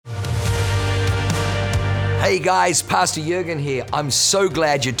Hey guys, Pastor Jurgen here. I'm so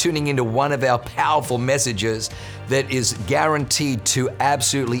glad you're tuning into one of our powerful messages that is guaranteed to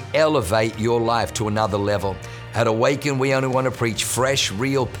absolutely elevate your life to another level. At Awaken, we only want to preach fresh,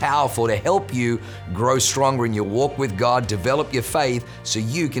 real, powerful to help you grow stronger in your walk with God, develop your faith so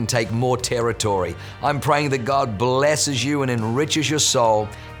you can take more territory. I'm praying that God blesses you and enriches your soul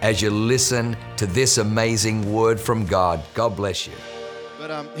as you listen to this amazing word from God. God bless you.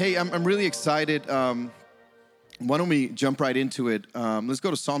 But hey, I'm really excited. Why don't we jump right into it? Let's go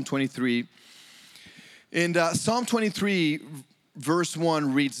to Psalm 23. And Psalm 23, verse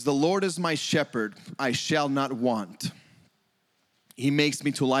 1 reads, "The Lord is my shepherd, I shall not want. He makes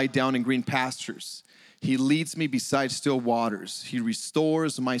me to lie down in green pastures. He leads me beside still waters. He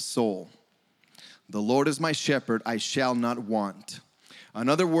restores my soul. The Lord is my shepherd, I shall not want."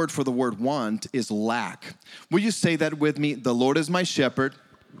 Another word for the word want is lack. Will you say that with me? The Lord is my shepherd,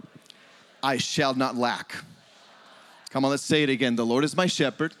 I shall not lack. Come on, let's say it again. The Lord is my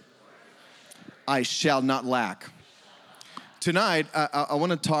shepherd, I shall not lack. Tonight, I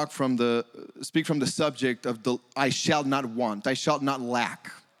want to speak from the subject of the I shall not want. I shall not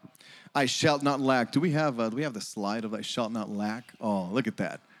lack. I shall not lack. Do we have the slide of I shall not lack? Oh, look at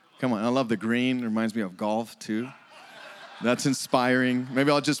that. Come on, I love the green. It reminds me of golf too. That's inspiring.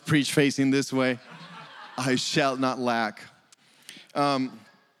 Maybe I'll just preach facing this way. I shall not lack.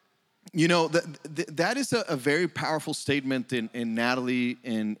 You know, that is a very powerful statement in Natalie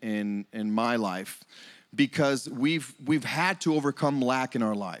and in my life, because we've had to overcome lack in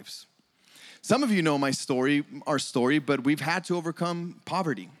our lives. Some of you know our story, but we've had to overcome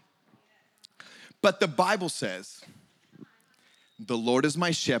poverty. But the Bible says, "The Lord is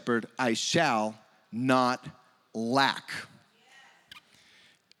my shepherd, I shall not lack."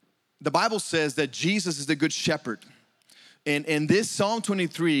 The Bible says that Jesus is the good shepherd. And this Psalm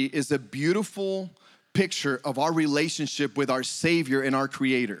 23 is a beautiful picture of our relationship with our Savior and our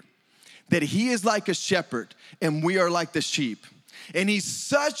Creator. That He is like a shepherd and we are like the sheep. And He's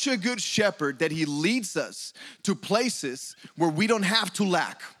such a good shepherd that He leads us to places where we don't have to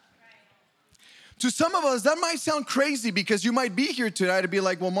lack. To some of us, that might sound crazy, because you might be here tonight and be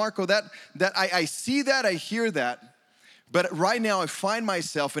like, "Well, Marco, that I see that, I hear that. But right now I find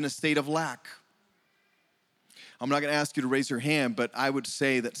myself in a state of lack." I'm not going to ask you to raise your hand, but I would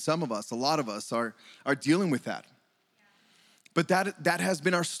say that some of us, a lot of us, are dealing with that. But that has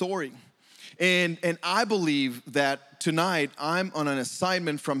been our story. And I believe that tonight I'm on an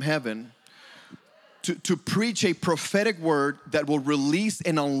assignment from heaven to preach a prophetic word that will release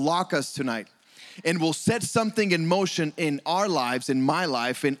and unlock us tonight. And will set something in motion in our lives, in my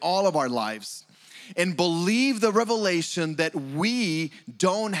life, in all of our lives. And believe the revelation that we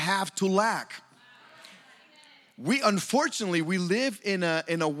don't have to lack. Unfortunately, we live in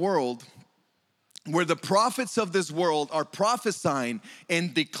a world where the prophets of this world are prophesying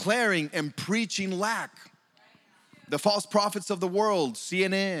and declaring and preaching lack. The false prophets of the world,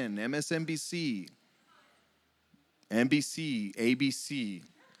 CNN, MSNBC, NBC, ABC,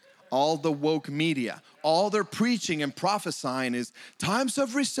 all the woke media, all they're preaching and prophesying is times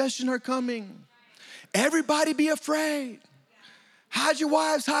of recession are coming. Everybody be afraid. Hide your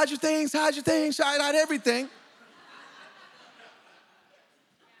wives, hide your things, hide everything.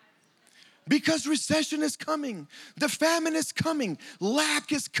 Because recession is coming. The famine is coming.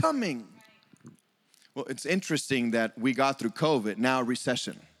 Lack is coming. Well, it's interesting that we got through COVID, now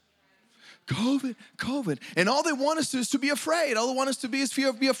recession. COVID. And all they want us to is to be afraid. All they want us to be is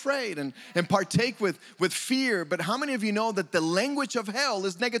be afraid and partake with fear. But how many of you know that the language of hell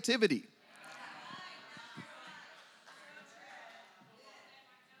is negativity?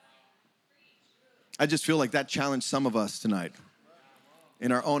 I just feel like that challenged some of us tonight.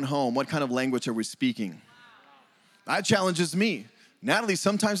 In our own home, what kind of language are we speaking? That challenges me. Natalie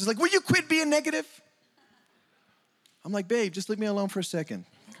sometimes is like, "Will you quit being negative?" I'm like, "Babe, just leave me alone for a second."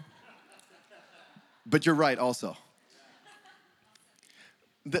 But you're right also.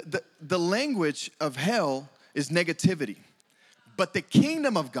 The language of hell is negativity. But the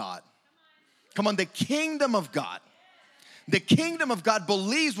kingdom of God, come on, the kingdom of God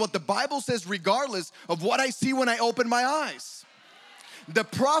believes what the Bible says regardless of what I see when I open my eyes. The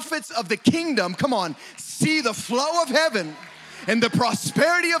prophets of the kingdom, come on, see the flow of heaven and the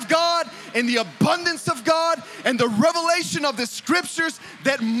prosperity of God and the abundance of God and the revelation of the scriptures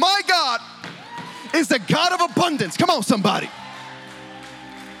that my God is the God of abundance. Come on, somebody.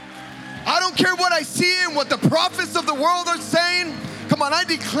 I don't care what I see and what the prophets of the world are saying. Come on, I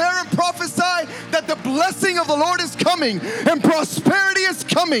declare and prophesy that the blessing of the Lord is coming and prosperity is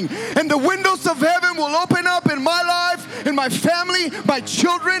coming, and the windows of heaven will open up in my life, in my family, my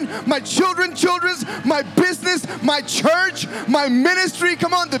children's, my business, my church, my ministry.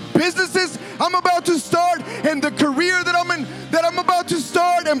 Come on, the businesses I'm about to start and the career that I'm about to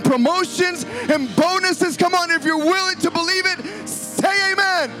start, and promotions and bonuses. Come on, if you're willing to believe it, say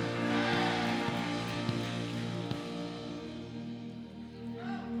amen.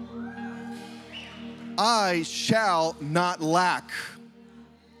 I shall not lack.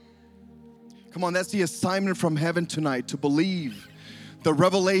 Come on, that's the assignment from heaven tonight, to believe the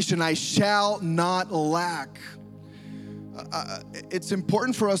revelation, I shall not lack. It's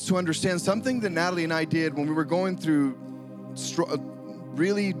important for us to understand something that Natalie and I did when we were going through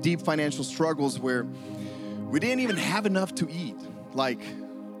really deep financial struggles, where we didn't even have enough to eat. Like,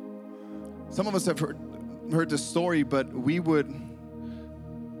 some of us have heard this story, but we would,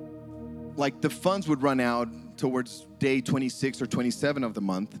 like, the funds would run out towards day 26 or 27 of the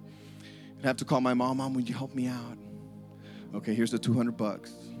month. I'd have to call my mom. Mom, would you help me out? Okay, here's the $200.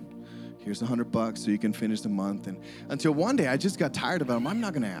 Here's $100 so you can finish the month. And until one day I just got tired of it. I'm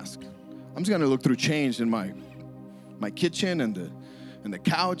not going to ask. I'm just going to look through change in my kitchen and the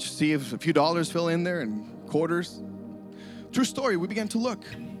couch, see if a few dollars fell in there and quarters. True story. We began to look,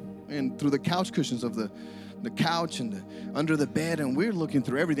 and through the couch cushions of the couch and under the bed, and we're looking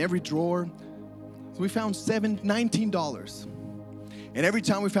through everything, every drawer. So we found $19. And every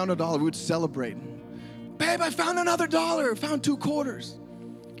time we found $1, we would celebrate. Babe, I found another $1. Found 2 quarters.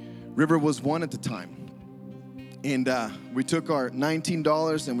 River was 1 at the time. And we took our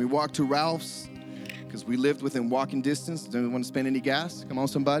 $19 and we walked to Ralph's, because we lived within walking distance. Didn't want to spend any gas. Come on,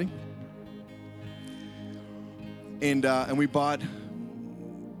 somebody. And we bought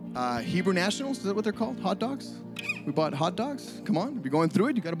Hebrew Nationals. Is that what they're called? Hot dogs? We bought hot dogs. Come on, if you're going through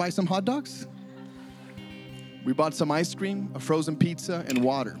it, you got to buy some hot dogs. We bought some ice cream, a frozen pizza, and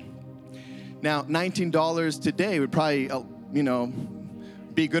water. Now, $19 today would probably,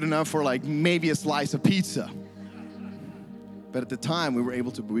 be good enough for like maybe a slice of pizza. But at the time,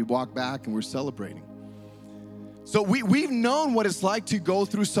 we walked back and we're celebrating. So we've known what it's like to go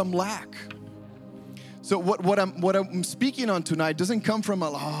through some lack. So what I'm speaking on tonight doesn't come from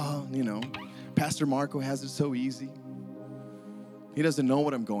Pastor Marco has it so easy. He doesn't know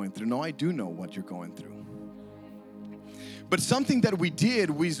what I'm going through. No, I do know what you're going through. But something that we did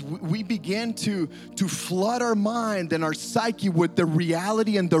was we began to flood our mind and our psyche with the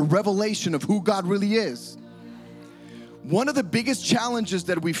reality and the revelation of who God really is. One of the biggest challenges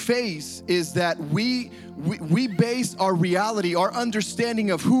that we face is that we base our reality, our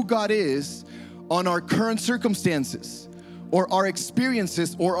understanding of who God is, on our current circumstances or our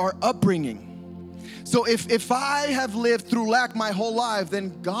experiences or our upbringing. So if I have lived through lack my whole life,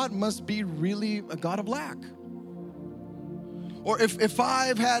 then God must be really a God of lack. Or if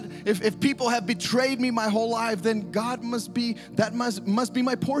people have betrayed me my whole life, then God must be must be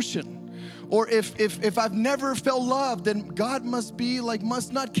my portion. Or if I've never felt loved, then God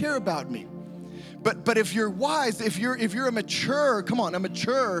must not care about me. But if you're wise, if you're a mature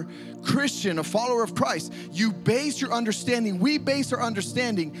Christian, a follower of Christ, we base our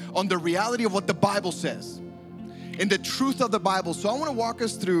understanding on the reality of what the Bible says and the truth of the Bible. So I want to walk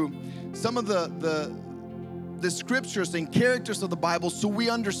us through some of the scriptures and characters of the Bible so we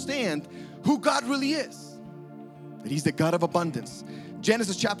understand who God really is. That He's the God of abundance.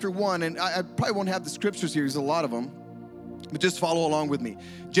 Genesis chapter 1, and I probably won't have the scriptures here, there's a lot of them, but just follow along with me.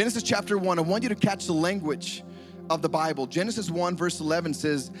 Genesis chapter 1, I want you to catch the language of the Bible. Genesis 1 verse 11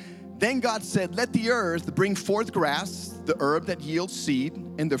 says, "Then God said, let the earth bring forth grass, the herb that yields seed,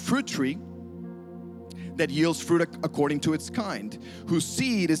 and the fruit tree that yields fruit according to its kind, whose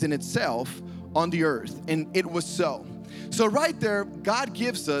seed is in itself on the earth." And it was so. So right there, God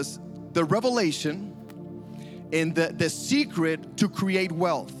gives us the revelation and the secret to create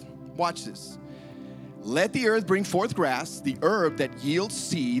wealth. Watch this. Let the earth bring forth grass, the herb that yields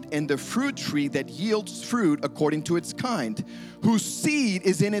seed, and the fruit tree that yields fruit according to its kind, whose seed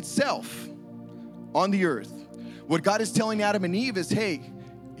is in itself on the earth. What God is telling Adam and Eve is, hey,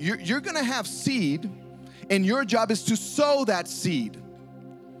 you're going to have seed, and your job is to sow that seed.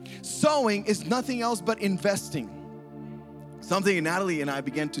 Sowing is nothing else but investing. Something Natalie and I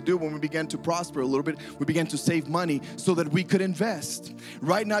began to do when we began to prosper a little bit, we began to save money so that we could invest.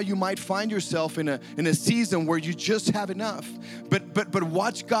 Right now you might find yourself in a season where you just have enough. But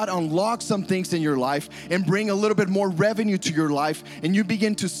watch God unlock some things in your life and bring a little bit more revenue to your life, and you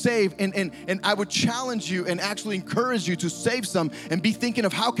begin to save. And I would challenge you and actually encourage you to save some and be thinking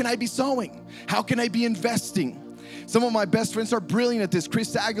of, how can I be sowing? How can I be investing? Some of my best friends are brilliant at this.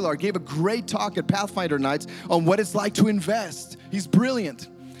 Chris Aguilar gave a great talk at Pathfinder Nights on what it's like to invest. He's brilliant.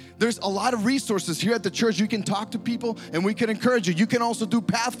 There's a lot of resources here at the church. You can talk to people and we can encourage you. You can also do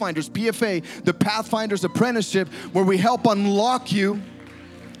Pathfinders, PFA, the Pathfinders Apprenticeship, where we help unlock you,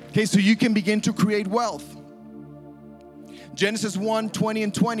 okay, so you can begin to create wealth. Genesis 1:20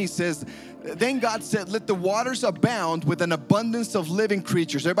 and 20 says, then God said, let the waters abound with an abundance of living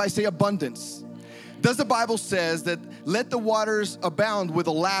creatures. Everybody say abundance. Does the Bible says that let the waters abound with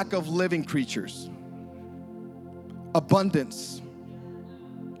a lack of living creatures? Abundance.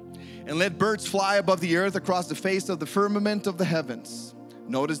 And let birds fly above the earth across the face of the firmament of the heavens.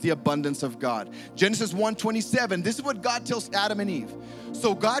 Notice the abundance of God. Genesis 1:27, this is what God tells Adam and Eve.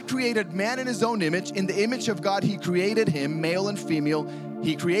 So God created man in his own image. In the image of God, he created him, male and female,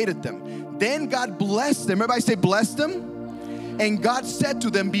 he created them. Then God blessed them. Everybody say bless them. And God said to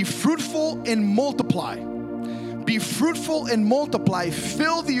them, be fruitful and multiply. Be fruitful and multiply.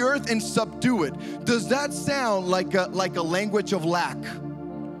 Fill the earth and subdue it. Does that sound like a language of lack?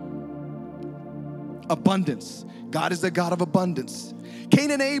 Abundance. God is the God of abundance.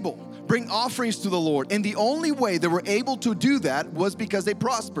 Cain and Abel bring offerings to the Lord. And the only way they were able to do that was because they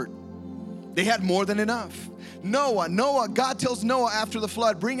prospered. They had more than enough. Noah, God tells Noah after the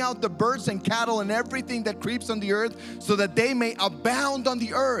flood, bring out the birds and cattle and everything that creeps on the earth so that they may abound on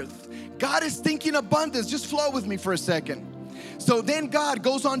the earth. God is thinking abundance. Just flow with me for a second. So then God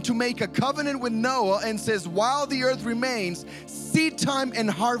goes on to make a covenant with Noah and says, while the earth remains, seed time and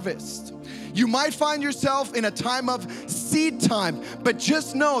harvest. You might find yourself in a time of seed time, but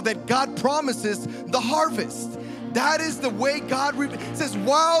just know that God promises the harvest. That is the way God says,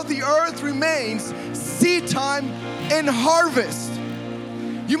 while the earth remains, seed time and harvest.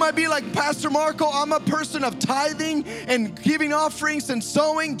 You might be like, Pastor Marco, I'm a person of tithing and giving offerings and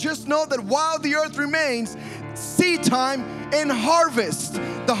sowing. Just know that while the earth remains, seed time and harvest.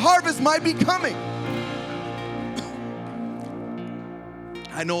 The harvest might be coming.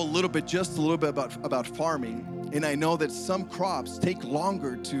 I know just a little bit about farming, and I know that some crops take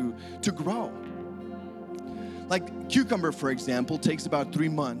longer to grow. Like cucumber, for example, takes about 3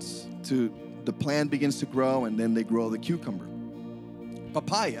 months the plant begins to grow, and then they grow the cucumber.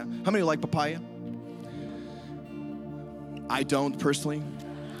 Papaya, how many like papaya? I don't personally,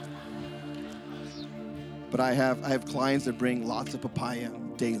 but I have clients that bring lots of papaya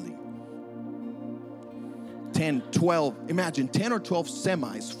daily. 10, 12, imagine 10 or 12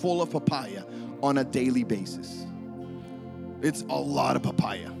 semis full of papaya on a daily basis. It's a lot of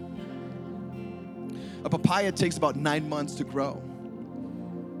papaya. A papaya takes about 9 months to grow.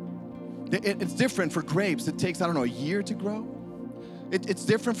 It's different for grapes. It takes, a year to grow. It's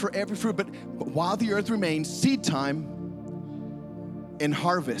different for every fruit, but while the earth remains, seed time and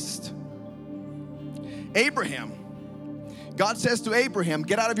harvest. Abraham. God says to Abraham,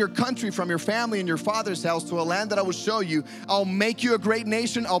 get out of your country, from your family and your father's house to a land that I will show you. I'll make you a great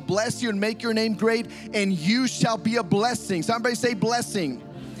nation. I'll bless you and make your name great, and you shall be a blessing. Somebody say blessing.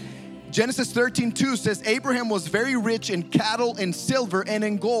 Genesis 13:2 says, Abraham was very rich in cattle and silver and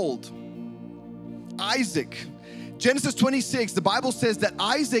in gold. Isaac. Genesis 26, the Bible says that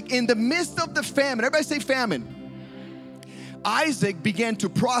Isaac, in the midst of the famine, everybody say famine. Isaac began to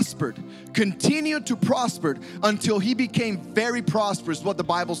prosper, continued to prosper until he became very prosperous, what the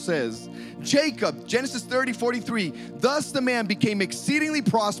Bible says. Jacob, Genesis 30:43, thus the man became exceedingly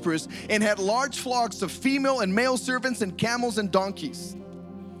prosperous and had large flocks of female and male servants and camels and donkeys.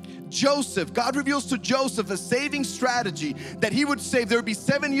 Joseph, God reveals to Joseph a saving strategy that he would save. There would be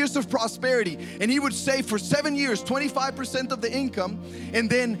 7 years of prosperity, and he would save for 7 years 25% of the income, and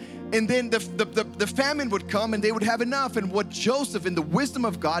then the famine would come and they would have enough. And what Joseph, in the wisdom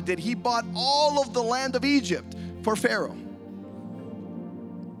of God, did, he bought all of the land of Egypt for Pharaoh.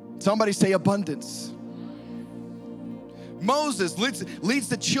 Somebody say abundance. Moses leads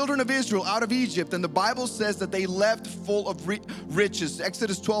the children of Israel out of Egypt, and the Bible says that they left full of riches.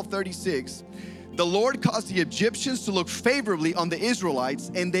 Exodus 12:36. The Lord caused the Egyptians to look favorably on the Israelites,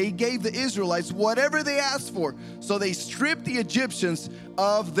 and they gave the Israelites whatever they asked for. So they stripped the Egyptians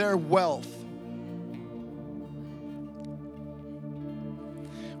of their wealth.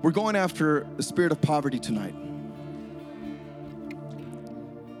 We're going after the spirit of poverty tonight.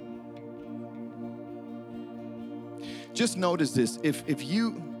 Just notice this.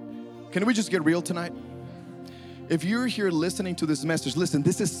 Can we just get real tonight? If you're here listening to this message, listen,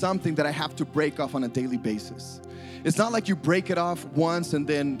 this is something that I have to break off on a daily basis. It's not like you break it off once and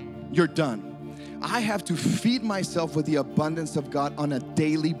then you're done. I have to feed myself with the abundance of God on a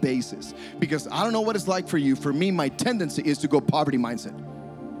daily basis, because I don't know what it's like for you. For me, my tendency is to go poverty mindset.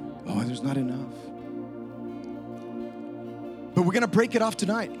 Oh, there's not enough. But we're gonna break it off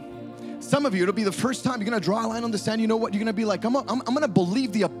tonight. Some of you, it'll be the first time you're gonna draw a line on the sand. You know what? You're gonna be like, I'm gonna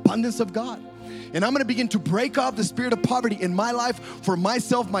believe the abundance of God. And I'm gonna begin to break off the spirit of poverty in my life for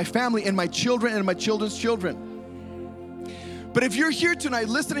myself, my family, and my children, and my children's children. But if you're here tonight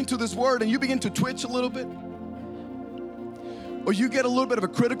listening to this word and you begin to twitch a little bit, or you get a little bit of a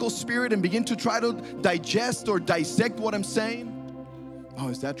critical spirit and begin to try to digest or dissect what I'm saying, oh,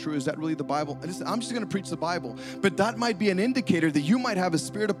 is that true? Is that really the Bible? Listen, I'm just going to preach the Bible. But that might be an indicator that you might have a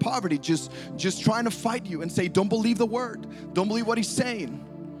spirit of poverty just trying to fight you and say, don't believe the word. Don't believe what he's saying.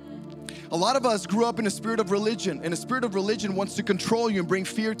 A lot of us grew up in a spirit of religion, and a spirit of religion wants to control you and bring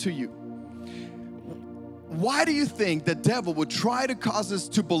fear to you. Why do you think the devil would try to cause us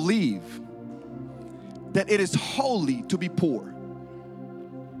to believe that it is holy to be poor?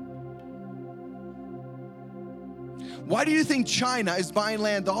 Why do you think China is buying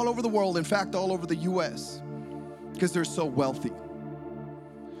land all over the world, in fact, all over the U.S.? Because they're so wealthy.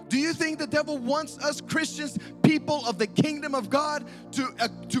 Do you think the devil wants us Christians, people of the kingdom of God,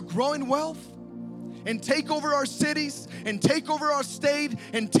 to grow in wealth and take over our cities and take over our state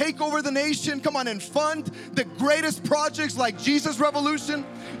and take over the nation? Come on, and fund the greatest projects like Jesus Revolution?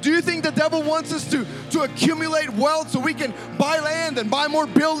 Do you think the devil wants us to accumulate wealth so we can buy land and buy more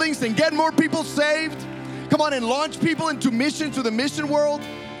buildings and get more people saved? Come on, and launch people into mission, to the mission world?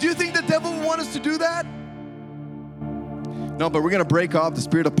 Do you think the devil will want us to do that? No, but we're going to break off the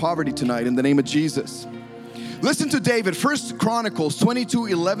spirit of poverty tonight in the name of Jesus. Listen to David, 1 Chronicles 22,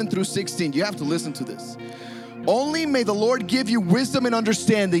 11 through 16. You have to listen to this. Only may the Lord give you wisdom and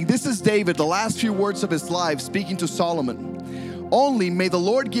understanding. This is David, the last few words of his life, speaking to Solomon. Only may the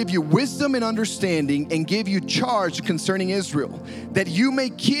Lord give you wisdom and understanding and give you charge concerning Israel, that you may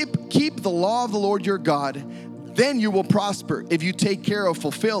keep the law of the Lord your God. Then you will prosper if you take care of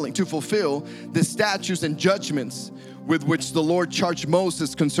fulfill the statutes and judgments with which the Lord charged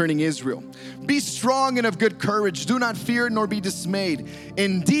Moses concerning Israel. Be strong and of good courage. Do not fear nor be dismayed.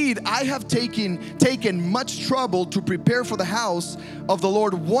 Indeed, I have taken much trouble to prepare for the house of the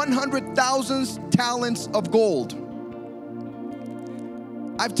Lord 100,000 talents of gold.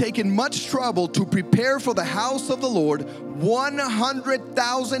 I've taken much trouble to prepare for the house of the Lord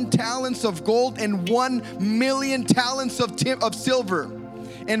 100,000 talents of gold and 1,000,000 talents of silver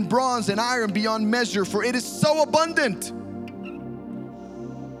and bronze and iron beyond measure, for it is so abundant.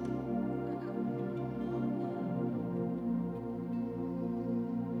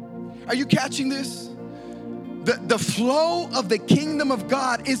 Are you catching this? The flow of the kingdom of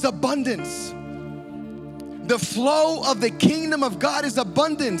God is abundance. The flow of the kingdom of God is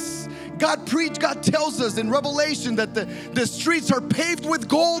abundance. God tells us in Revelation that the streets are paved with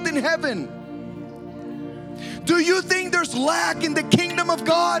gold in heaven. Do you think there's lack in the kingdom of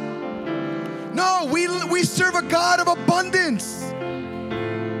God? No, we serve a God of abundance.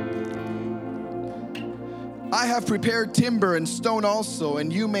 I have prepared timber and stone also,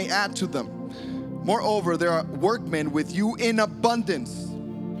 and you may add to them. Moreover, there are workmen with you in abundance.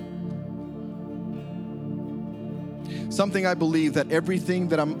 Something I believe that everything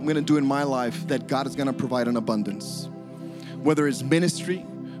that I'm going to do in my life, that God is going to provide in abundance. Whether it's ministry,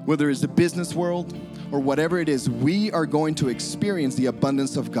 whether it's the business world, or whatever it is, we are going to experience the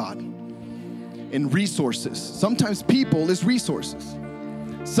abundance of God in resources. Sometimes people is resources.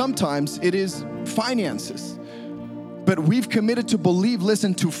 Sometimes it is finances. But we've committed to believe,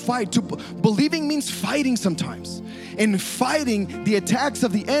 listen, to fight. Believing means fighting sometimes. In fighting the attacks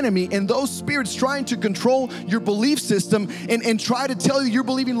of the enemy and those spirits trying to control your belief system and try to tell you you're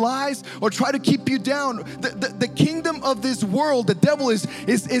believing lies or try to keep you down. The kingdom of this world, the devil is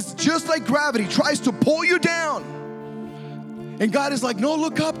just like gravity, tries to pull you down. And God is like, no,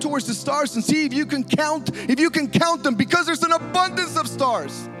 look up towards the stars and see if you can count them, because there's an abundance of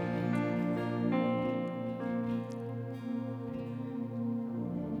stars.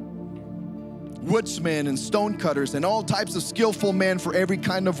 Woodsmen and stone cutters and all types of skillful men for every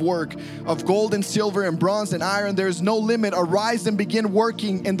kind of work of gold and silver and bronze and iron. There is no limit. Arise and begin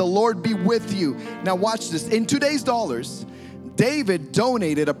working, and the Lord be with you. Now watch this. In today's dollars, David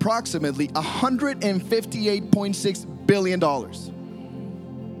donated approximately $158.6 billion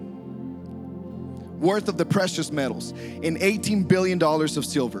worth of the precious metals and $18 billion of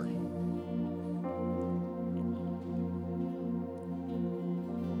silver.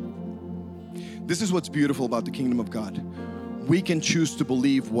 This is what's beautiful about the kingdom of God. We can choose to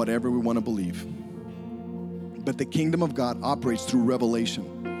believe whatever we want to believe. But the kingdom of God operates through revelation.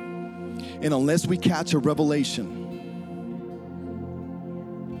 And unless we catch a revelation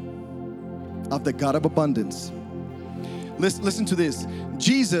of the God of abundance. Listen to this.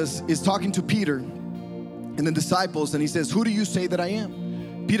 Jesus is talking to Peter, and the disciples, and he says, who do you say that I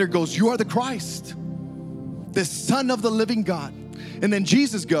am? Peter goes, you are the Christ, the Son of the living God. And then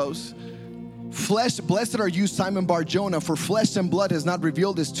Jesus goes, blessed are you, Simon Bar-Jonah, for flesh and blood has not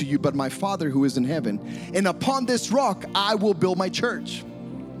revealed this to you, but my Father who is in heaven. And upon this rock I will build my church.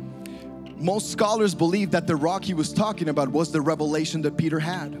 Most scholars believe that the rock he was talking about was the revelation that Peter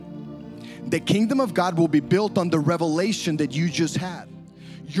had. The kingdom of God will be built on the revelation that you just had.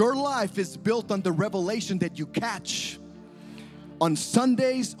 Your life is built on the revelation that you catch on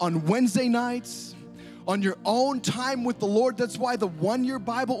Sundays, on Wednesday nights, on your own time with the Lord. That's why the 1-year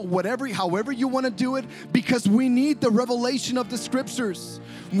Bible, however you want to do it, because we need the revelation of the scriptures.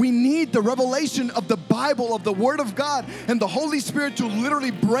 We need the revelation of the Bible, of the Word of God, and the Holy Spirit to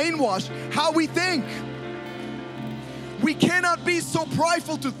literally brainwash how we think. We cannot be so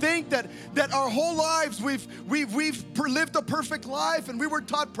prideful to think that our whole lives we've lived a perfect life and we were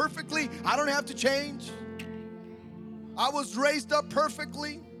taught perfectly. I don't have to change. I was raised up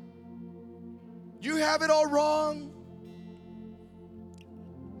perfectly. You have it all wrong.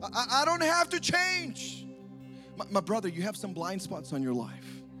 I don't have to change. My brother, you have some blind spots on your life.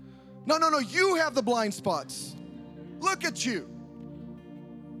 No, you have the blind spots. Look at you.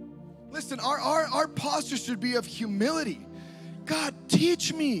 Listen, our posture should be of humility. God,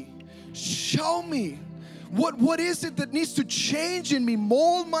 teach me. Show me. What is it that needs to change in me?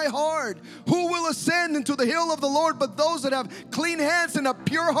 Mold my heart. Who will ascend into the hill of the Lord but those that have clean hands and a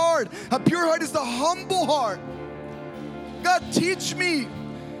pure heart? A pure heart is the humble heart. God, teach me.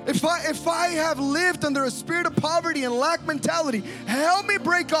 If I have lived under a spirit of poverty and lack mentality, help me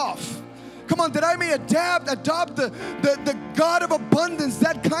break off. Come on, that I may adopt the God of abundance,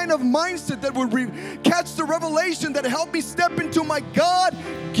 that kind of mindset that would catch the revelation that helped me step into my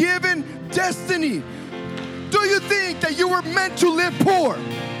God-given destiny. Do you think that you were meant to live poor?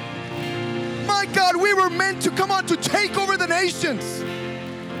 My God, we were meant to take over the nations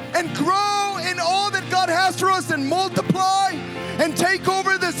and grow in all that God has for us and multiply and take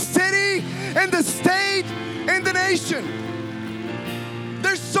over the city and the state and the nation.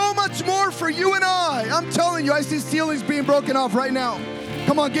 There's so much more for you and I. I'm telling you, I see ceilings being broken off right now.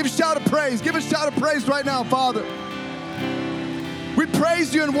 Come on, give a shout of praise. Give a shout of praise right now, Father. We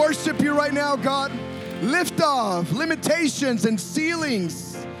praise you and worship you right now, God. Lift off limitations and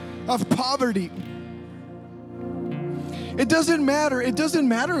ceilings of poverty. It doesn't matter. It doesn't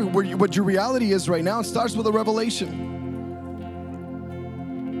matter what your reality is right now. It starts with a revelation.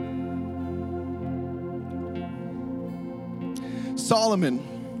 Solomon,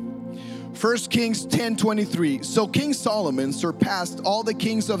 1 Kings 10:23. So King Solomon surpassed all the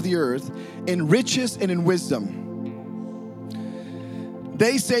kings of the earth in riches and in wisdom.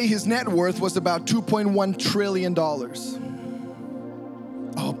 They say his net worth was about $2.1 trillion.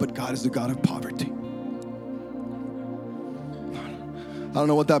 Oh, but God is the God of poverty. I don't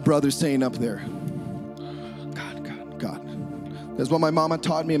know what that brother's saying up there. God. That's what my mama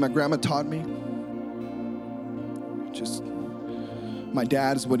taught me and my grandma taught me. My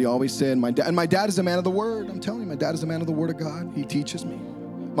dad is what he always said. My dad is a man of the word. I'm telling you, my dad is a man of the word of God. He teaches me.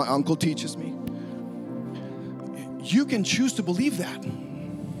 My uncle teaches me. You can choose to believe that.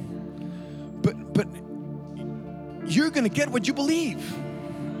 But you're going to get what you believe.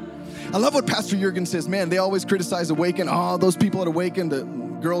 I love what Pastor Jurgen says. Man, they always criticize Awaken. Oh, those people at Awaken, the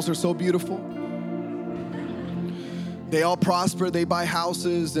girls are so beautiful. They all prosper. They buy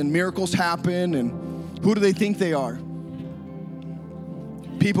houses and miracles happen. And who do they think they are?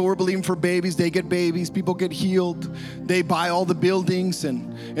 People were believing for babies, they get babies. People get healed. They buy all the buildings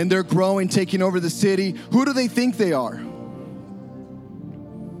and they're growing, taking over the city. Who do they think they are?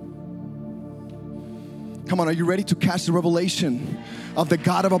 Come on, are you ready to catch the revelation of the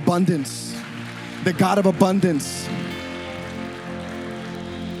God of abundance? The God of abundance.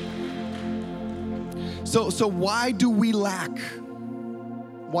 So why do we lack?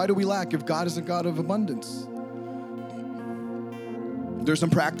 Why do we lack if God is a God of abundance? There's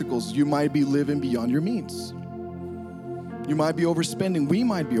some practicals. You might be living beyond your means. You might be overspending. We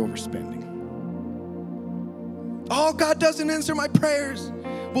might be overspending. Oh, God doesn't answer my prayers.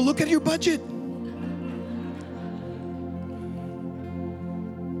 Well, look at your budget.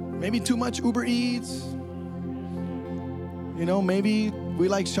 Maybe too much Uber Eats. You know, maybe we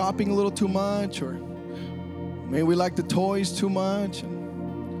like shopping a little too much, or maybe we like the toys too much.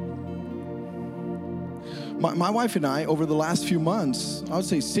 My wife and I, over the last few months, I would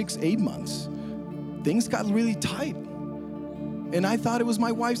say 6-8 months, things got really tight. And I thought it was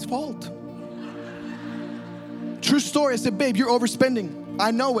my wife's fault. True story. I said, babe, you're overspending. I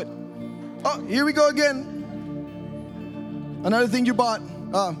know it. Oh, here we go again. Another thing you bought.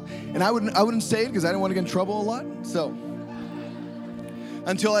 And I wouldn't say it because I didn't want to get in trouble a lot. So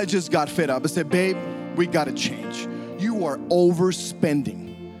until I just got fed up. I said, babe, we got to change. You are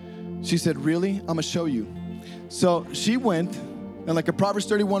overspending. She said, really? I'm going to show you. So she went, and like a Proverbs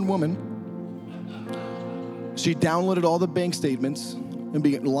 31 woman, she downloaded all the bank statements and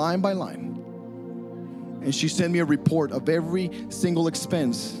began line by line. And she sent me a report of every single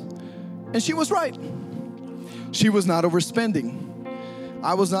expense. And she was right. She was not overspending.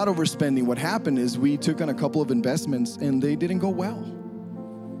 I was not overspending. What happened is we took on a couple of investments and they didn't go well.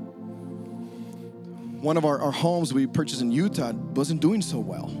 One of our homes we purchased in Utah wasn't doing so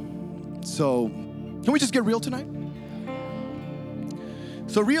well. So, can we just get real tonight?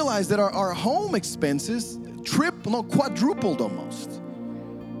 So realize that our home expenses quadrupled almost.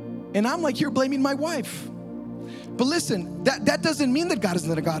 And I'm like here blaming my wife. But listen, that doesn't mean that God is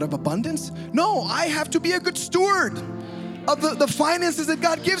not a God of abundance. No, I have to be a good steward of the finances that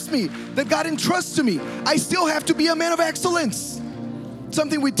God gives me, that God entrusts to me. I still have to be a man of excellence.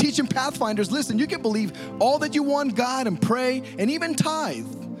 Something we teach in Pathfinders. Listen, you can believe all that you want God and pray and even tithe,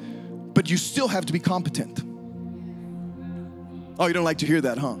 but you still have to be competent. Oh, you don't like to hear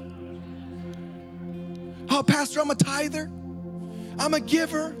that, huh? Oh, Pastor, I'm a tither. I'm a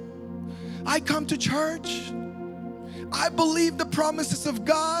giver. I come to church. I believe the promises of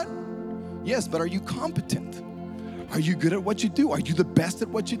God. Yes, but are you competent? Are you good at what you do? Are you the best at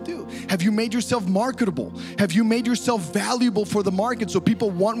what you do? Have you made yourself marketable? Have you made yourself valuable for the market so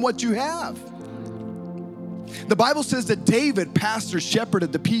people want what you have? The Bible says that David pastored,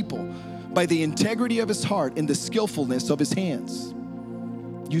 shepherded the people by the integrity of his heart and the skillfulness of his hands.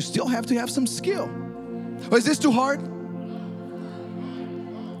 You still have to have some skill. Oh, is this too hard?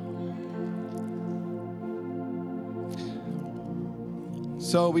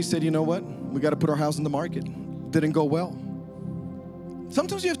 So we said, you know what? We got to put our house in the market. Didn't go well.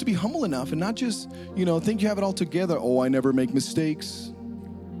 Sometimes you have to be humble enough and not just, think you have it all together. Oh, I never make mistakes.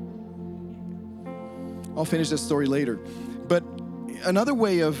 I'll finish this story later. But another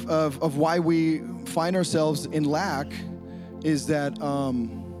way of why we find ourselves in lack is that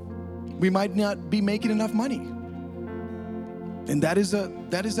we might not be making enough money. And that is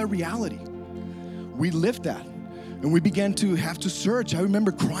a reality. We lived that. And we began to have to search. I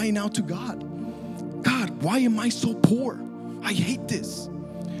remember crying out to God. God, why am I so poor? I hate this.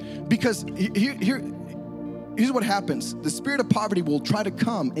 Because here's what happens. The spirit of poverty will try to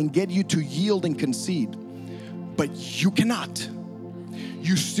come and get you to yield and concede. But you cannot.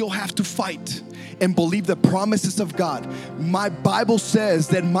 You still have to fight and believe the promises of God. My Bible says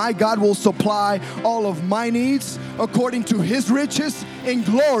that my God will supply all of my needs according to His riches in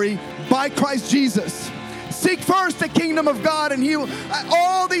glory by Christ Jesus. Seek first the kingdom of God and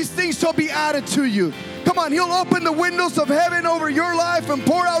all these things shall be added to you. Come on, He'll open the windows of heaven over your life and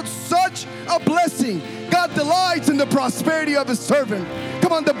pour out such a blessing. God delights in the prosperity of His servant.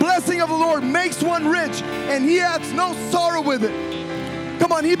 Come on, the blessing of the Lord makes one rich and He adds no sorrow with it.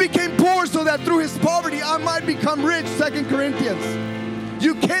 Come on, He became poor so that through His poverty I might become rich, 2 Corinthians.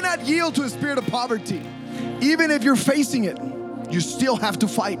 You cannot yield to a spirit of poverty. Even if you're facing it, you still have to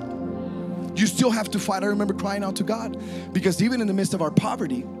fight. You still have to fight. I remember crying out to God because even in the midst of our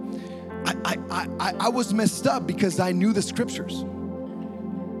poverty, I was messed up because I knew the scriptures.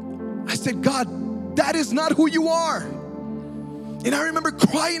 I said, God, that is not who you are. And I remember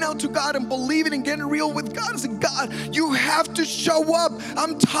crying out to God and believing and getting real with God. I said, God, you have to show up.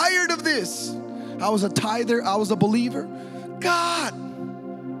 I'm tired of this. I was a tither. I was a believer. God.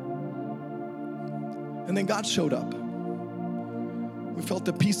 And then God showed up. We felt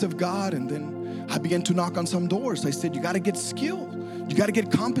the peace of God, and then I began to knock on some doors. I said, you got to get skilled. You got to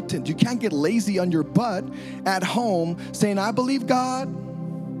get competent. You can't get lazy on your butt at home saying, I believe God,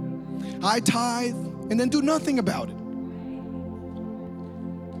 I tithe, and then do nothing about it.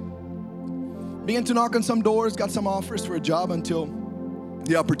 Began to knock on some doors, got some offers for a job until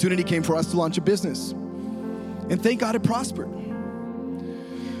the opportunity came for us to launch a business. And thank God it prospered.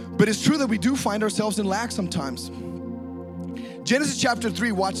 But it's true that we do find ourselves in lack sometimes. Genesis chapter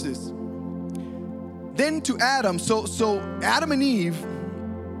 3, watch this. Then to Adam, so Adam and Eve,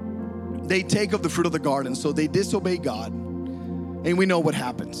 they take of the fruit of the garden, so they disobey God, and we know what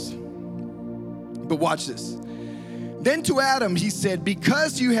happens. But watch this. Then to Adam he said,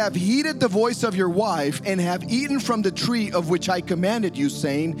 because you have heeded the voice of your wife and have eaten from the tree of which I commanded you,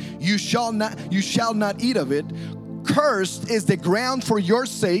 saying, you shall not eat of it. Cursed is the ground for your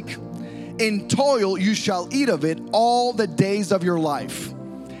sake. In toil you shall eat of it all the days of your life.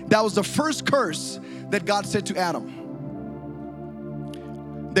 That was the first curse that God said to Adam.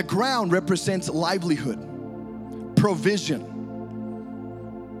 The ground represents livelihood, provision.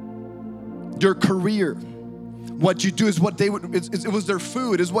 your career. What you do is what they would, it was their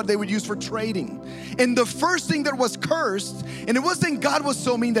food, is what they would use for trading. And the first thing that was cursed, and it wasn't God was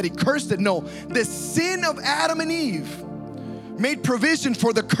so mean that He cursed it. No, the sin of Adam and Eve made provision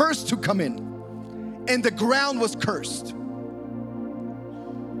for the curse to come in. And the ground was cursed.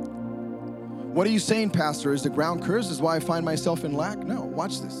 What are you saying, Pastor? Is the ground cursed? Is why I find myself in lack? No,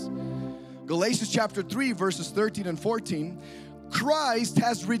 watch this. Galatians chapter 3, verses 13 and 14. Christ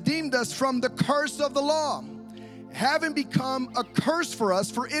has redeemed us from the curse of the law, having become a curse for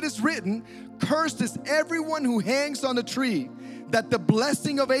us, for it is written, cursed is everyone who hangs on a tree, that the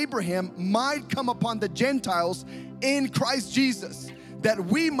blessing of Abraham might come upon the Gentiles in Christ Jesus, that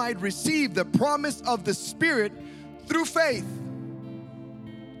we might receive the promise of the Spirit through faith.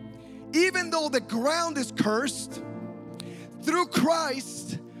 Even though the ground is cursed, through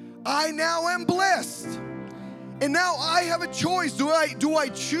Christ, I now am blessed. And now I have a choice. Do I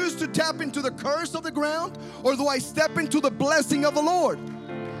choose to tap into the curse of the ground, or do I step into the blessing of the Lord?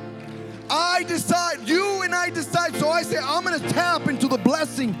 I decide, you and I decide. So I say, I'm going to tap into the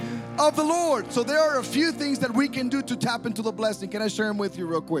blessing of the Lord. So there are a few things that we can do to tap into the blessing. Can I share them with you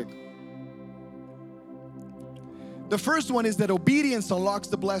real quick? The first one is that obedience unlocks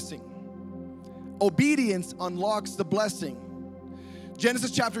the blessing. Obedience unlocks the blessing.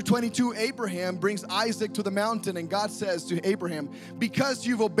 Genesis chapter 22, Abraham brings Isaac to the mountain, and God says to Abraham, because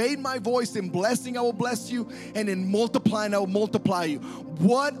you've obeyed my voice, in blessing I will bless you, and in multiplying I will multiply you.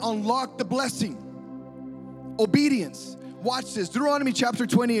 What unlocked the blessing? Obedience. Watch this. Deuteronomy chapter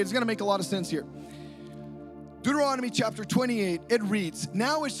 28. It's going to make a lot of sense here. Deuteronomy chapter 28, it reads,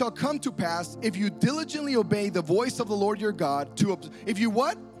 now it shall come to pass, if you diligently obey the voice of the Lord your God, if you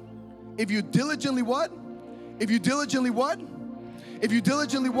what? If you diligently what? If you diligently what? If you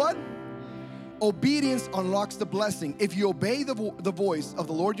diligently what? Obedience unlocks the blessing. If you obey the voice of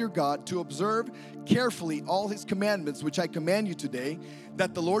the Lord your God to observe carefully all His commandments, which I command you today,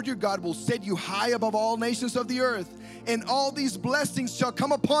 that the Lord your God will set you high above all nations of the earth, and all these blessings shall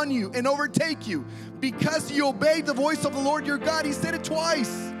come upon you and overtake you, because you obeyed the voice of the Lord your God. He said it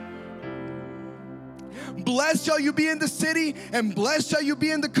twice. Blessed shall you be in the city, and blessed shall you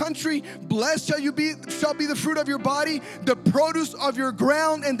be in the country. Blessed shall be the fruit of your body, the produce of your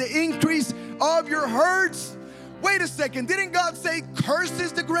ground, and the increase of your herds. Wait a second, didn't God say cursed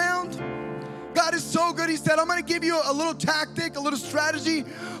is the ground? God is so good. He said, I'm going to give you a little tactic, a little strategy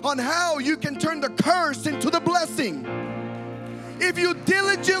on how you can turn the curse into the blessing. If you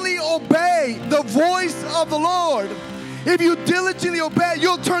diligently obey the voice of the Lord, if you diligently obey,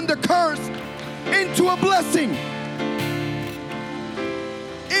 you'll turn the curse into a blessing.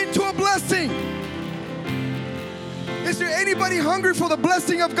 Into a blessing. Is there anybody hungry for the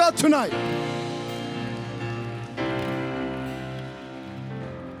blessing of God tonight?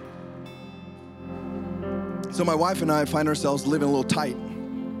 So my wife and I find ourselves living a little tight.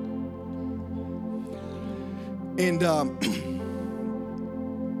 And I'm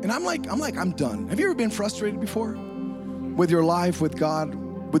done. Have you ever been frustrated before? With your life, with God,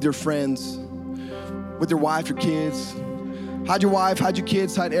 with your friends, with your wife, your kids? How'd your wife, how'd your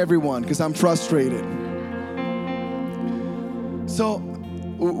kids, how'd everyone? Because I'm frustrated. So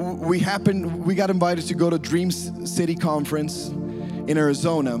we got invited to go to Dream City Conference in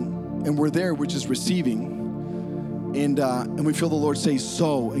Arizona, and we're there, we're just receiving. And we feel the Lord say,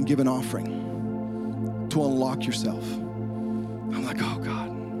 sow and give an offering to unlock yourself. I'm like, oh God,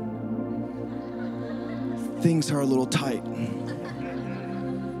 things are a little tight.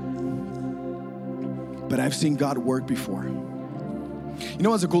 But I've seen God work before. You know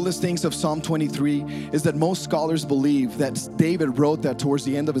what's the coolest things of Psalm 23 is that most scholars believe that David wrote that towards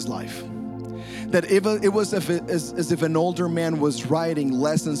the end of his life. That it was as if an older man was writing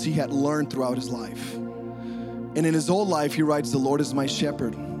lessons he had learned throughout his life. And in his old life, he writes, the Lord is my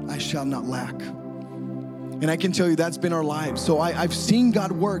shepherd, I shall not lack. And I can tell you that's been our lives. So I've seen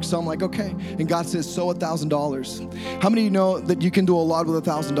God work. So I'm like, okay. And God says, sow $1,000. How many of you know that you can do a lot with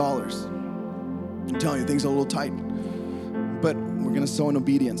 $1,000? I'm telling you, things are a little tight. But we're going to sow in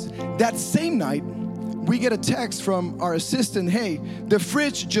obedience. That same night, we get a text from our assistant, hey, the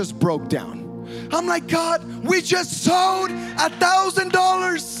fridge just broke down. I'm like, God, we just sowed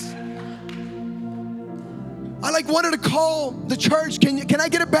 $1,000. I wanted to call the church. Can I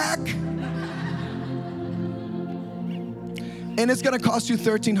get it back? And it's going to cost you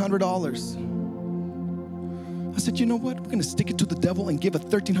 $1,300. I said, you know what? We're going to stick it to the devil and give a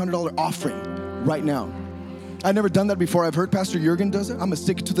 $1,300 offering right now. I've never done that before. I've heard Pastor Jurgen does it. I'm going to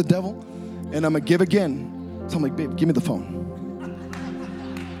stick it to the devil and I'm going to give again. So I'm like, babe, give me the phone.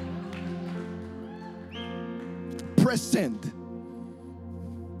 Press send.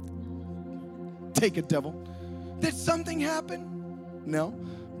 take it, devil. Did something happen? No.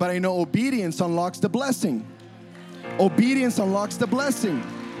 But I know obedience unlocks the blessing. Obedience unlocks the blessing.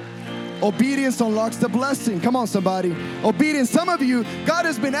 Obedience unlocks the blessing. Come on, somebody. Obedience. Some of you, God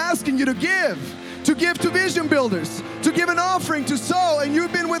has been asking you to give to vision builders, to give an offering, to sow, and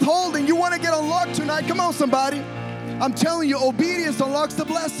you've been withholding. You want to get unlocked tonight. Come on, somebody. I'm telling you, obedience unlocks the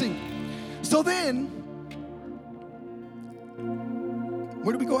blessing. So then,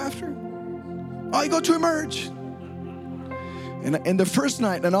 where do we go after? Oh, you go to emerge. And the first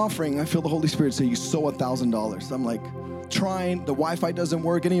night, an offering, I feel the Holy Spirit say, you sow $1,000. I'm like, trying, the Wi-Fi doesn't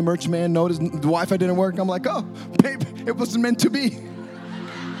work. Any emerge man noticed the Wi-Fi didn't work? I'm like, oh, babe, it wasn't meant to be.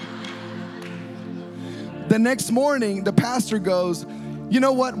 The next morning, the pastor goes, you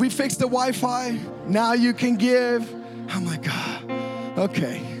know what? We fixed the Wi-Fi. Now you can give. I'm like,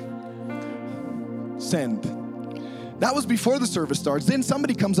 okay. Send. That was before the service starts. Then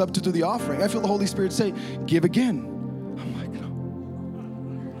somebody comes up to do the offering. I feel the Holy Spirit say, give again. I'm like, no.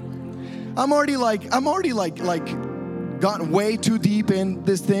 I'm already gotten way too deep in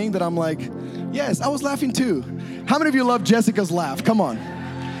this thing that I'm like, yes, I was laughing too. How many of you love Jessica's laugh? Come on.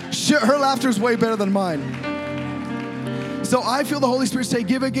 Her laughter is way better than mine. So I feel the Holy Spirit say,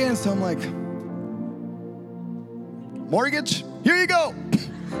 give again. So I'm like, mortgage, here you go.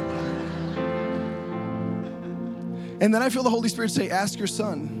 And then I feel the Holy Spirit say, ask your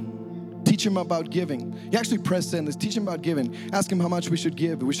son, teach him about giving. He actually pressed send, teach him about giving. Ask him how much we should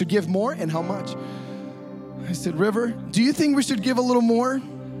give. We should give more, and how much? I said, River, do you think we should give a little more?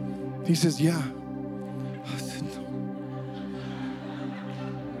 He says, yeah. I said, no.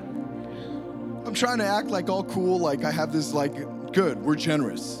 I'm trying to act like all cool, like I have this, like, good, we're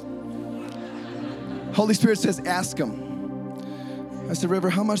generous. Holy Spirit says, ask him. I said,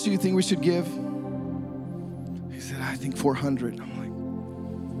 River, how much do you think we should give? He said, I think 400.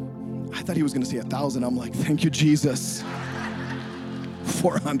 I'm like, I thought he was going to say 1,000. I'm like, thank you, Jesus.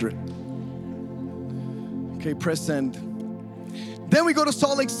 400. Okay, press send. Then we go to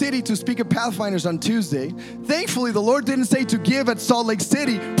Salt Lake City to speak at Pathfinders on Tuesday. Thankfully, the Lord didn't say to give at Salt Lake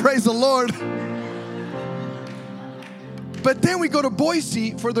City. Praise the Lord. But then we go to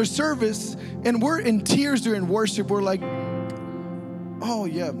Boise for their service, and we're in tears during worship. We're like, oh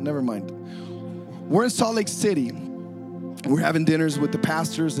yeah, never mind. We're in Salt Lake City. We're having dinners with the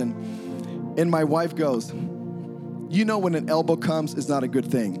pastors, and my wife goes, you know when an elbow comes, it's not a good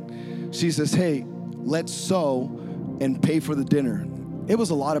thing. She says, hey, let's sow and pay for the dinner. It was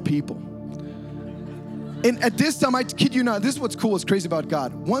a lot of people. And at this time, I kid you not, this is what's cool, what's crazy about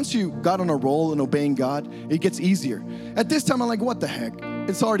God. Once you got on a roll in obeying God, it gets easier. At this time, I'm like, what the heck?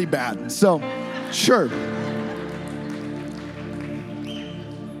 It's already bad. So, sure.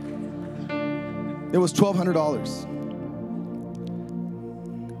 It was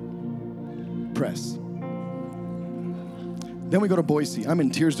 $1,200. Press. Then we go to Boise. I'm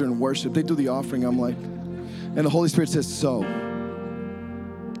in tears during worship. They do the offering. I'm like, and the Holy Spirit says, sow.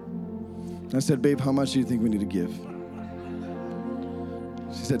 I said, babe, how much do you think we need to give?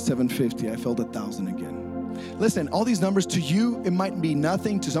 She said, $750. I felt 1,000 again. Listen, all these numbers, to you, it might be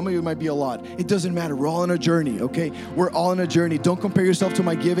nothing. To some of you, it might be a lot. It doesn't matter. We're all on a journey, okay? We're all on a journey. Don't compare yourself to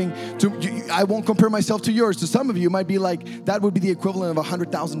my giving. I won't compare myself to yours. To some of you, it might be like, that would be the equivalent of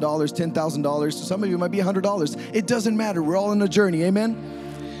 $100,000, $10,000. To some of you, it might be $100. It doesn't matter. We're all on a journey, amen?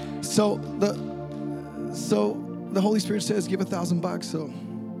 So the Holy Spirit says, give $1,000. So,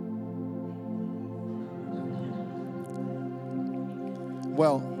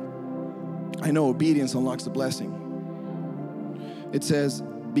 well, I know obedience unlocks the blessing. It says,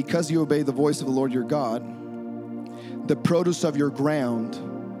 because you obey the voice of the Lord your God, the produce of your ground,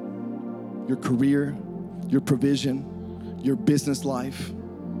 your career, your provision, your business life,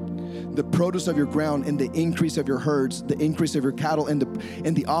 the produce of your ground and the increase of your herds, the increase of your cattle, and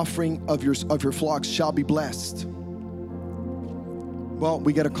the offering of your flocks shall be blessed. Well,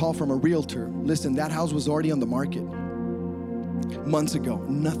 we get a call from a realtor. Listen, that house was already on the market months ago.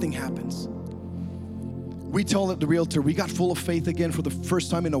 Nothing happens. We told the realtor, we got full of faith again for the first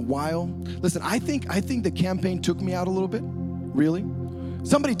time in a while. Listen, I think the campaign took me out a little bit. Really?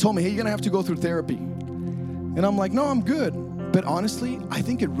 Somebody told me, hey, you're going to have to go through therapy. And I'm like, no, I'm good. But honestly, I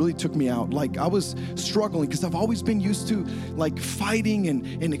think it really took me out. Like, I was struggling because I've always been used to like fighting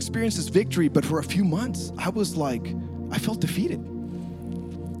and experience this victory. But for a few months, I was like, I felt defeated.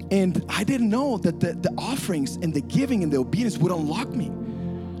 And I didn't know that the offerings and the giving and the obedience would unlock me.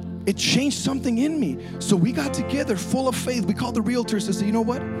 It changed something in me. So we got together full of faith. We called the realtors to say, you know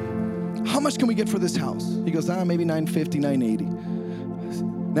what? How much can we get for this house? He goes, maybe $950,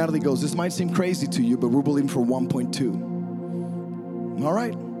 $980. Natalie goes, this might seem crazy to you, but we're believing for 1.2. All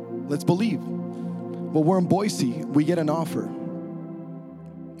right, let's believe. Well, we're in Boise. We get an offer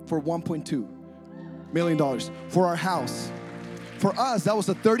for $1.2 million for our house. For us, that was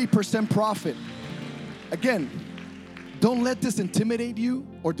a 30% profit. Again, don't let this intimidate you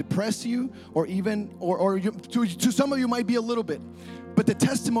or depress you, or even, or you, to some of you might be a little bit. But the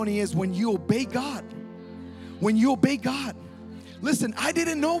testimony is when you obey God. When you obey God. Listen, I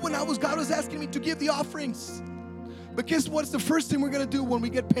didn't know when God was asking me to give the offerings. But guess what's the first thing we're going to do when we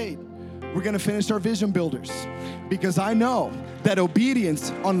get paid? We're going to finish our vision builders. Because I know that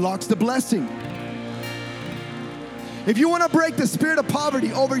obedience unlocks the blessing. If you want to break the spirit of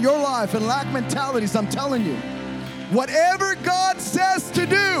poverty over your life and lack mentalities, I'm telling you, whatever God says to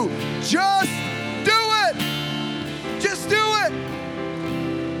do, just do it. Just do it.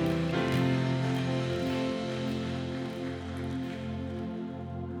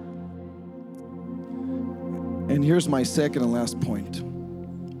 And here's my second and last point.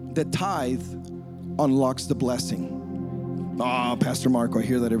 The tithe unlocks the blessing. Oh, Pastor Marco, I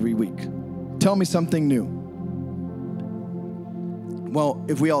hear that every week. Tell me something new. Well,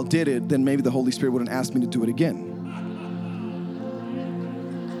 if we all did it, then maybe the Holy Spirit wouldn't ask me to do it again.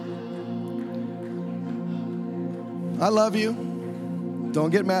 I love you. Don't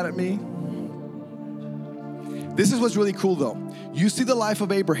get mad at me. This is what's really cool though. You see the life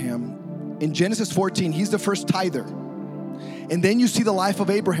of Abraham. In Genesis 14, he's the first tither. And then you see the life of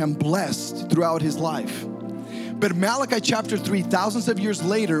Abraham blessed throughout his life. But Malachi chapter 3, thousands of years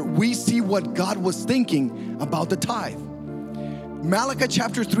later, we see what God was thinking about the tithe. Malachi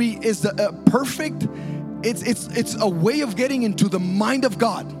chapter 3 is a perfect, it's a way of getting into the mind of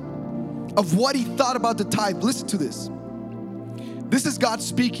God, of what he thought about the tithe. Listen to this. This is God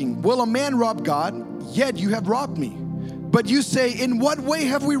speaking. Will a man rob God? Yet you have robbed me. But you say, in what way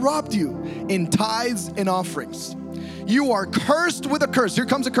have we robbed you? In tithes and offerings. You are cursed with a curse. Here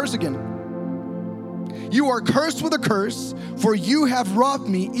comes a curse again. You are cursed with a curse, for you have robbed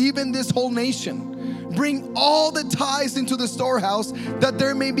me, even this whole nation. Bring all the tithes into the storehouse, that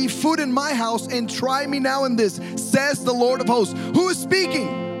there may be food in my house, and try me now in this, says the Lord of hosts. Who is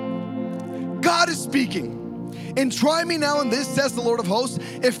speaking? God is speaking. And try me now in this, says the Lord of hosts,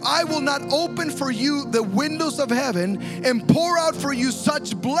 if I will not open for you the windows of heaven and pour out for you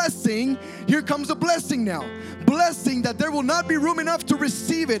such blessing. Here comes a blessing now. Blessing that there will not be room enough to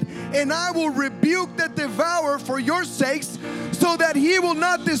receive it. And I will rebuke the devourer for your sakes, so that he will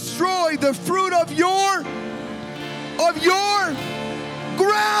not destroy the fruit of your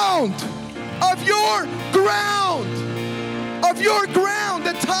ground. Of your ground. Of your ground.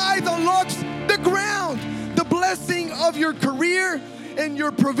 The tithe unlocks the ground. The blessing of your career and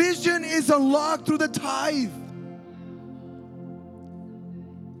your provision is unlocked through the tithe.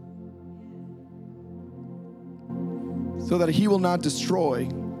 So that he will not destroy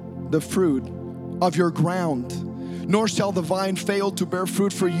the fruit of your ground, nor shall the vine fail to bear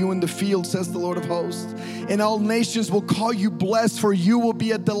fruit for you in the field, says the Lord of hosts. And all nations will call you blessed, for you will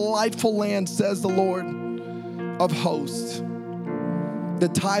be a delightful land, says the Lord of hosts. The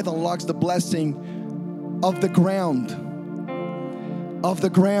tithe unlocks the blessing of the ground. Of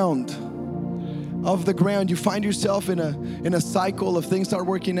the ground. Of the ground. You find yourself in a cycle of things not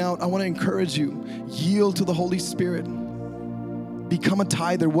working out. I want to encourage you. Yield to the Holy Spirit. Become a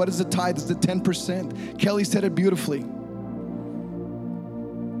tither. What is a tithe? It's the 10%. Kelly said it beautifully.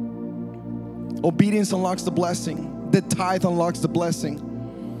 Obedience unlocks the blessing. The tithe unlocks the blessing.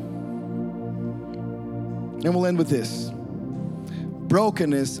 And we'll end with this.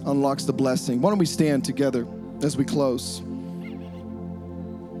 Brokenness unlocks the blessing. Why don't we stand together as we close?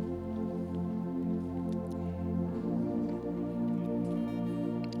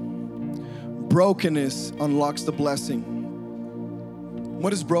 Brokenness unlocks the blessing.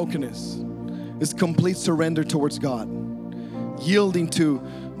 What is brokenness? It's complete surrender towards God, yielding to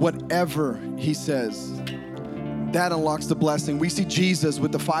whatever He says. That unlocks the blessing. We see Jesus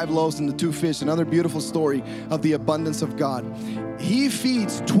with the 5 loaves and the 2 fish, another beautiful story of the abundance of God. He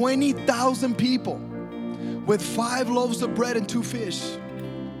feeds 20,000 people with 5 loaves of bread and 2 fish.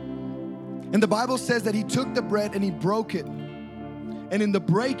 And the Bible says that He took the bread and He broke it. And in the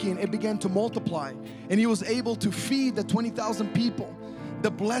breaking, it began to multiply. And He was able to feed the 20,000 people. The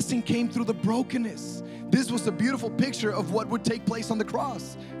blessing came through the brokenness. This was a beautiful picture of what would take place on the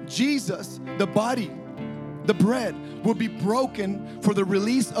cross. Jesus, the body, the bread, will be broken for the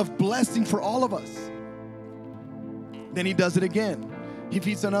release of blessing for all of us. Then He does it again. He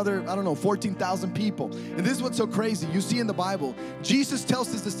feeds another, 14,000 people. And this is what's so crazy. You see in the Bible, Jesus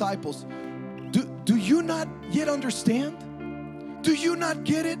tells His disciples, do you not yet understand? Do you not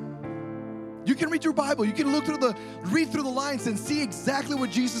get it? You can read your Bible. You can read through the lines and see exactly what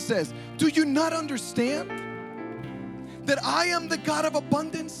Jesus says. Do you not understand that I am the God of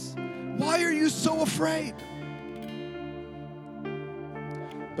abundance? Why are you so afraid?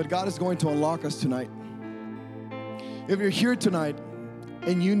 But God is going to unlock us tonight. If you're here tonight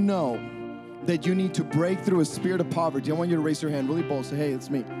and you know that you need to break through a spirit of poverty, I want you to raise your hand really bold. Say, hey, it's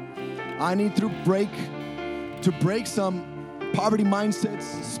me. I need to break some poverty mindsets,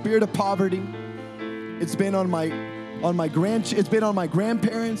 spirit of poverty. It's been on my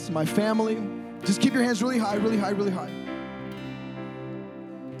grandparents, my family. Just keep your hands really high, really high, really high.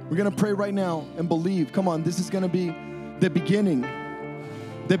 We're gonna pray right now and believe. Come on, this is gonna be the beginning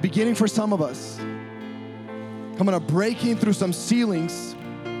for some of us. Come on, breaking through some ceilings.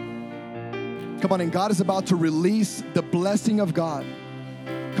 Come on, and God is about to release the blessing of God.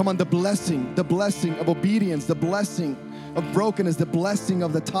 Come on, the blessing of obedience, the blessing of brokenness, the blessing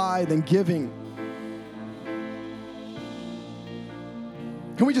of the tithe and giving.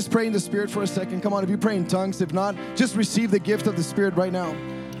 Can we just pray in the Spirit for a second? Come on, if you pray in tongues, if not, just receive the gift of the Spirit right now.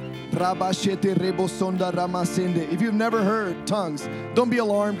 If you've never heard tongues, don't be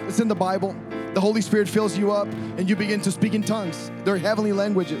alarmed. It's in the Bible. The Holy Spirit fills you up and you begin to speak in tongues. They're heavenly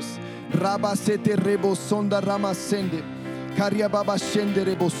languages. Come on,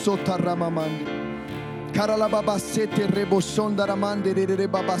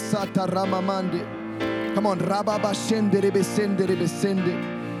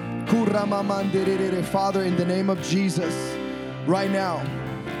 Father, in the name of Jesus, right now,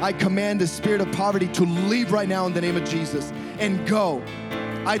 I command the spirit of poverty to leave right now in the name of Jesus and go.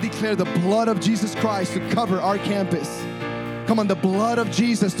 I declare the blood of Jesus Christ to cover our campus. Come on, the blood of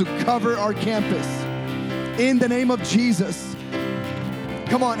Jesus to cover our campus. In the name of Jesus.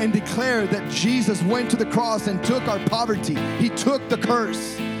 Come on, and declare that Jesus went to the cross and took our poverty. He took the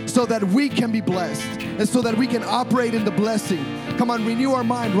curse so that we can be blessed and so that we can operate in the blessing. Come on, renew our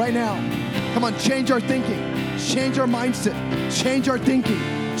mind right now. Come on, change our thinking. Change our mindset. Change our thinking.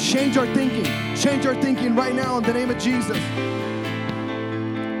 Change our thinking. Change our thinking right now in the name of Jesus.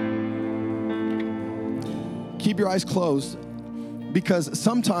 Keep your eyes closed, because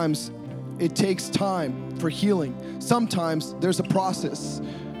sometimes it takes time for healing. Sometimes there's a process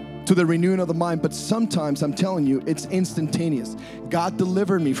to the renewing of the mind, but sometimes, I'm telling you, it's instantaneous. God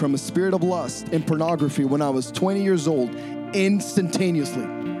delivered me from a spirit of lust and pornography when I was 20 years old, instantaneously.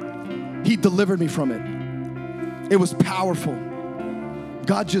 He delivered me from it. It was powerful.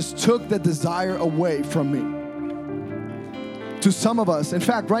 God just took the desire away from me. To some of us, in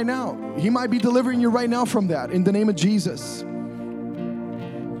fact, right now, He might be delivering you right now from that in the name of Jesus.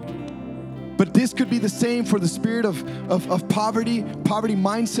 But this could be the same for the spirit of poverty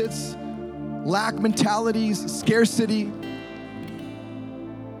mindsets, lack mentalities, scarcity.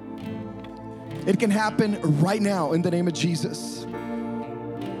 It can happen right now in the name of Jesus.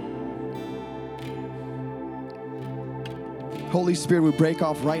 Holy Spirit, we break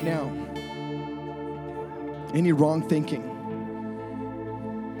off right now any wrong thinking.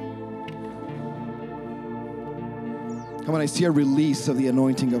 Come on, I see a release of the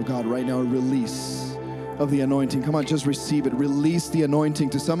anointing of God right now, a release of the anointing. Come on, just receive it. Release the anointing.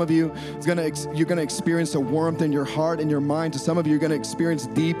 To some of you, you're going to experience a warmth in your heart and your mind. To some of you, you're going to experience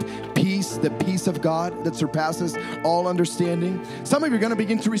deep peace, the peace of God that surpasses all understanding. Some of you are going to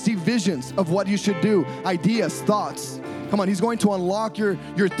begin to receive visions of what you should do, ideas, thoughts. Come on, He's going to unlock your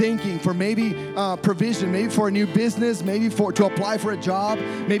thinking for maybe provision, maybe for a new business, maybe to apply for a job.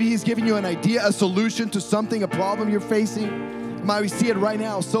 Maybe He's giving you an idea, a solution to something, a problem you're facing. Come on, we see it right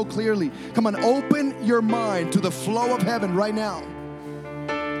now so clearly. Come on, open your mind to the flow of heaven right now.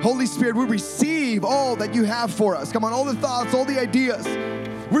 Holy Spirit, we receive all that you have for us. Come on, all the thoughts, all the ideas.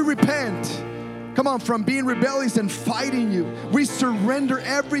 We repent. Come on, from being rebellious and fighting you. We surrender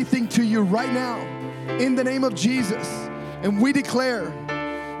everything to you right now in the name of Jesus. And we declare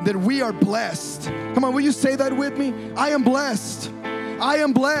that we are blessed. Come on, will you say that with me? I am blessed. I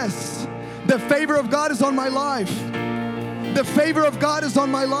am blessed. The favor of God is on my life. The favor of God is on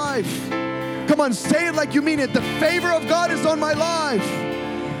my life. Come on, say it like you mean it. The favor of God is on my life.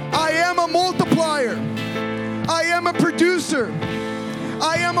 I am a multiplier. I am a producer.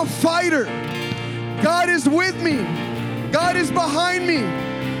 I am a fighter. God is with me. God is behind me.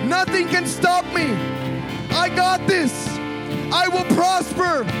 Nothing can stop me. I got this. I will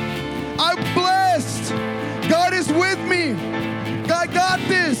prosper. I'm blessed. God is with me. God got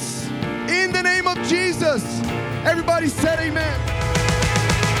this. In the name of Jesus. Everybody said amen.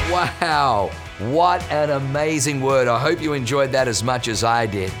 Wow, what an amazing word. I hope you enjoyed that as much as I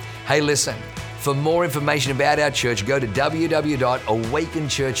did. Hey, listen, for more information about our church, go to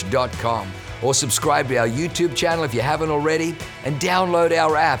www.awakenchurch.com. or subscribe to our YouTube channel if you haven't already, and download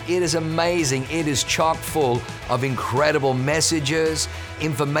our app. It is amazing. It is chock full of incredible messages,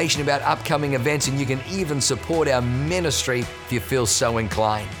 information about upcoming events, and you can even support our ministry if you feel so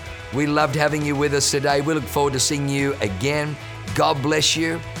inclined. We loved having you with us today. We look forward to seeing you again. God bless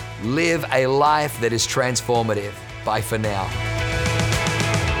you. Live a life that is transformative. Bye for now.